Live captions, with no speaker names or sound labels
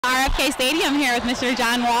RFK Stadium here with Mr.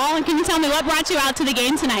 John Wall, and can you tell me what brought you out to the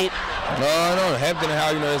game tonight? No, Hampton and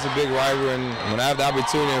Howard, it's a big rivalry, and when I have the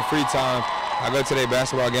opportunity and free time, I go to their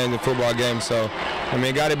basketball games and football games, so,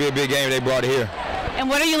 it got to be a big game. They brought it here. And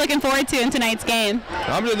what are you looking forward to in tonight's game?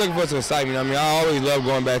 I'm just looking for some excitement. I always love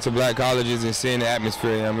going back to black colleges and seeing the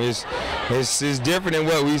atmosphere. It's different than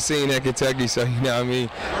what we've seen at Kentucky, so,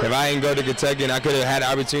 if I didn't go to Kentucky and I could have had the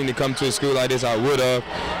opportunity to come to a school like this, I would have.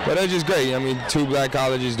 But it's just great. Two black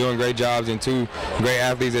colleges doing great jobs and two great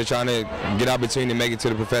athletes that are trying to get opportunity to make it to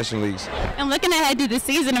the professional leagues. And looking ahead to the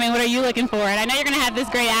season, what are you looking for? And I know you're going to have this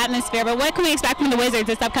great atmosphere, but what can we expect from the Wizards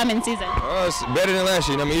this upcoming season? It's better than last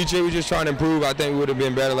year. Each year we're just trying to improve. I think we would have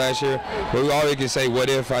been better last year, but we always can say, what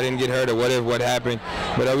if I didn't get hurt, or what happened?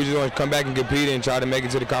 But we just want to come back and compete and try to make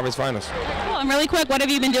it to the conference finals. Cool. And really quick, what have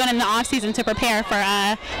you been doing in the off season to prepare for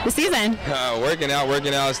the season? Working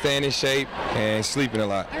out, staying in shape, and sleeping a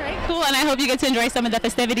lot. All right, cool. And I hope you get to enjoy some of the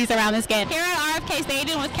festivities around this game. Here at RFK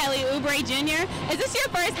Stadium with Kelly Oubre Jr. Is this your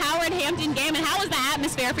first Howard-Hampton game, and how was the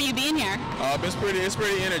atmosphere for you being here? It's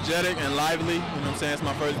pretty energetic and lively. It's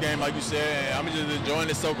my first game, like you said, and I'm just enjoying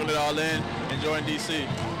it, soaking it all in, enjoying DC.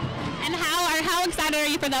 And how excited are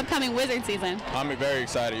you for the upcoming Wizard season? I'm very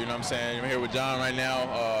excited, I'm here with John right now,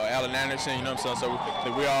 Alan Anderson, so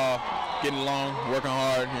we all getting along, working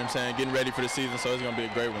hard, getting ready for the season, so it's going to be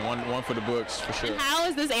a great one for the books, for sure. And how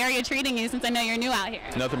is this area treating you, since I know you're new out here?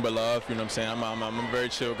 Nothing but love, I'm a very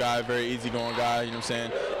chill guy, very easygoing guy, and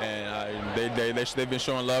they've been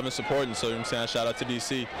showing love and support, and so, shout out to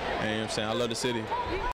DC, and I love the city.